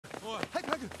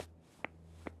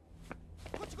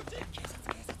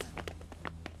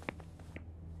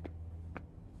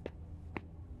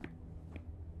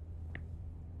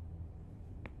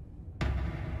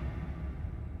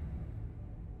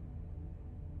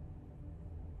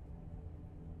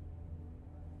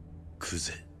ク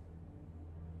ゼ。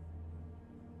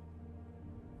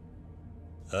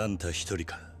あんた一人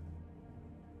か？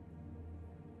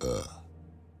ああ。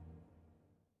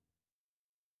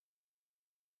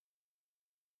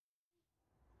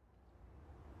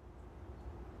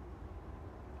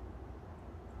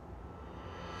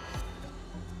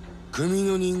組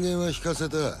の人間は引かせ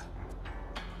た。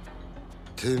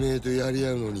てめえとやり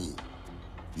合うのに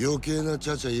余計なち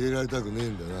ゃちゃ入れられたくねえ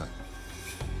んだな。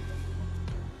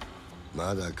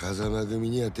まだ風間組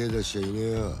には手出しちゃいね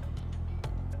えよ。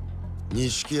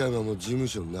錦山も事務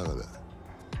所の中だ。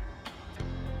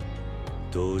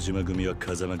堂島組は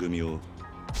風間組を、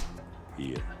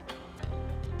いや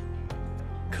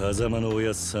風間のお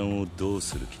やっさんをどう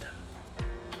する気だ？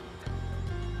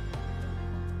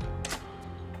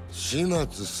始末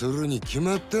するに決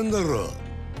まってんだろ。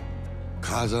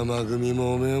風間組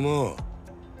もおめえも。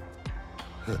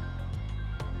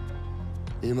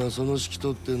今その指揮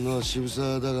取ってんのは渋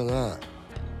沢だがな。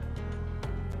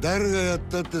誰がやっ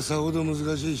たってさほど難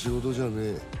しい仕事じゃね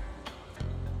え。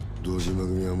堂島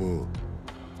組はもう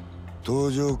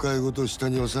登場会ごと下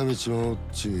に収めちまおうっ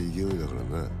ちゅう勢いだか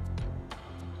らな。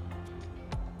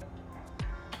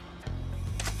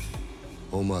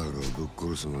お前らをぶっ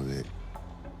殺すまで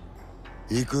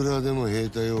いくらでも兵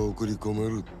隊を送り込め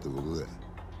るってことだ。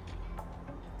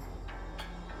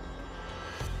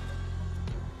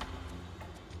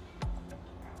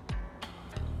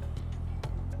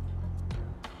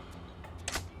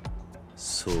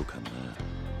そうかな。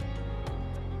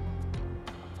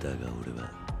だが俺は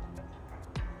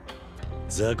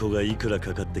雑魚がいくら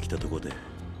かかってきたとこで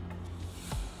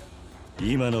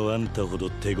今のあんたほど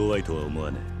手強いとは思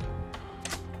わね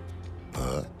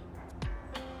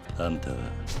え。あんたは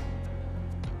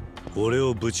俺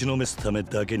をぶちのめすため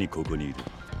だけにここにいる。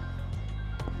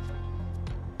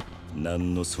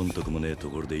何の損得もねえと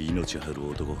ころで命張る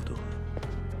男ほど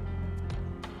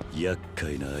厄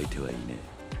介な相手はいね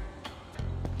え。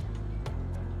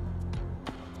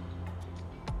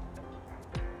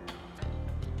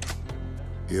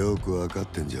よく分かっ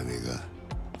てんじゃねえか。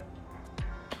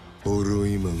俺を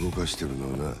今動かしてる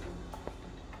のはな、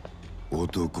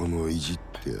男の意地っ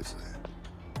てやつだ。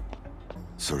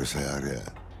それさえありゃ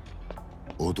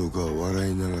男は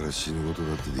笑いながら死ぬこと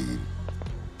だってできる。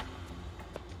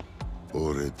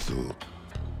俺と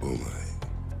お前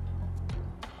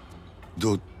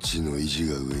どっちの意地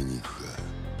が上に行くか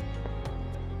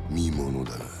見もの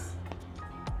だな。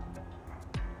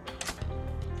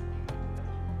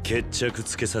決着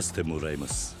つけさせてもらいま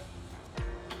す、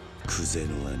クゼ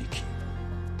の兄貴。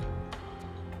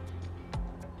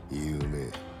言う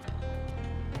ね。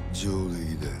上出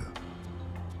来だよ。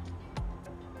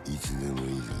いつでも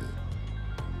いいぞ。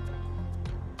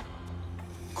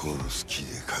殺す気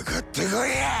でかかってこい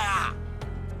や！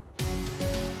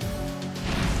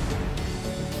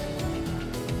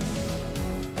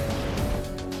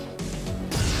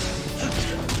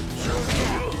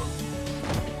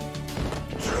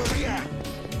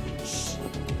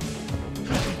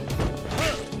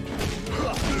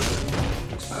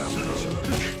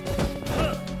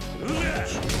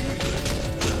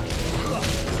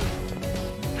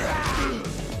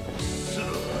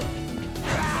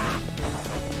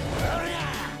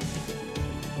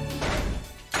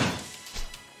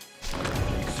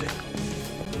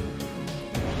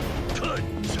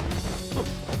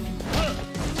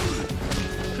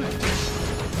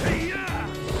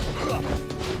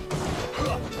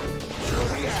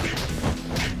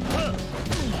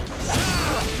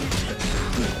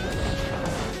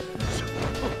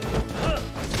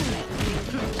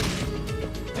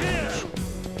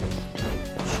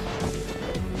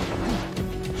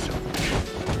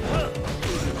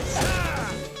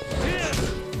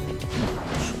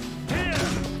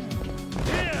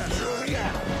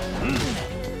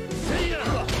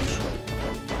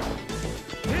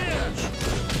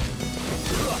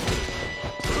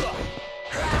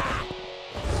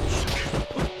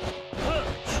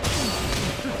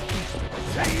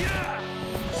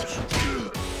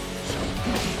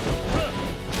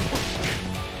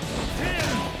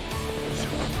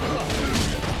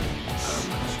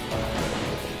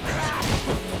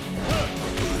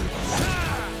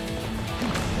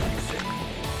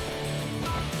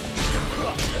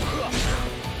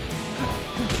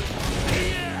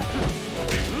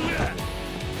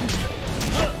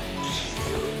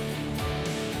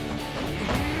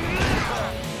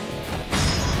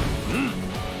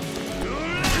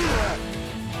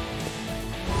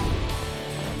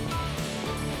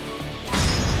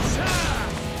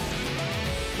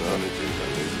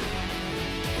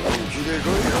でこ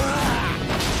いよ。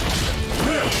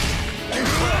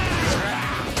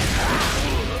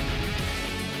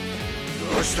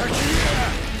した君は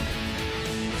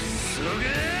すげ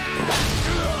え。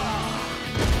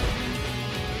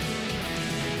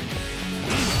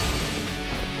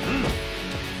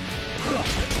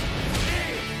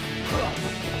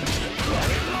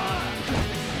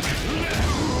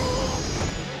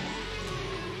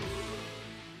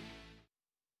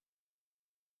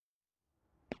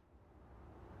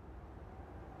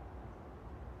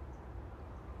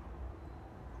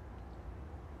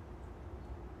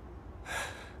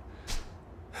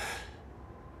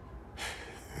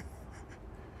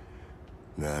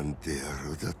なんて野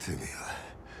郎だてめえは。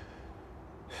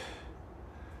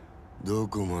ど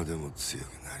こまでも強く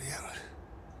なりやがる。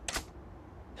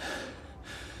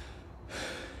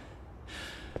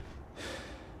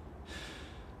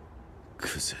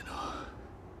クゼ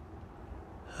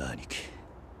の兄貴。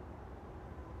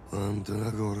なんと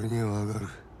なく俺にはわかる。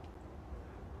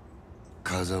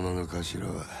風間の頭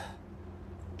は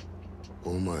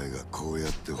お前がこうや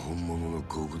って本物の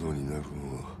国土になるのを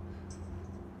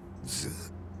ずっ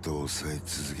と抑え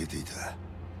続けていた。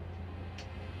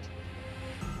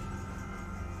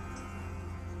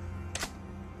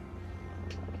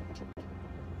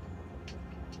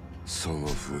その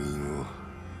封印を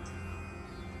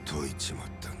解いちまっ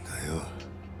たんだよ、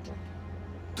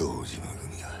堂島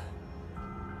組が。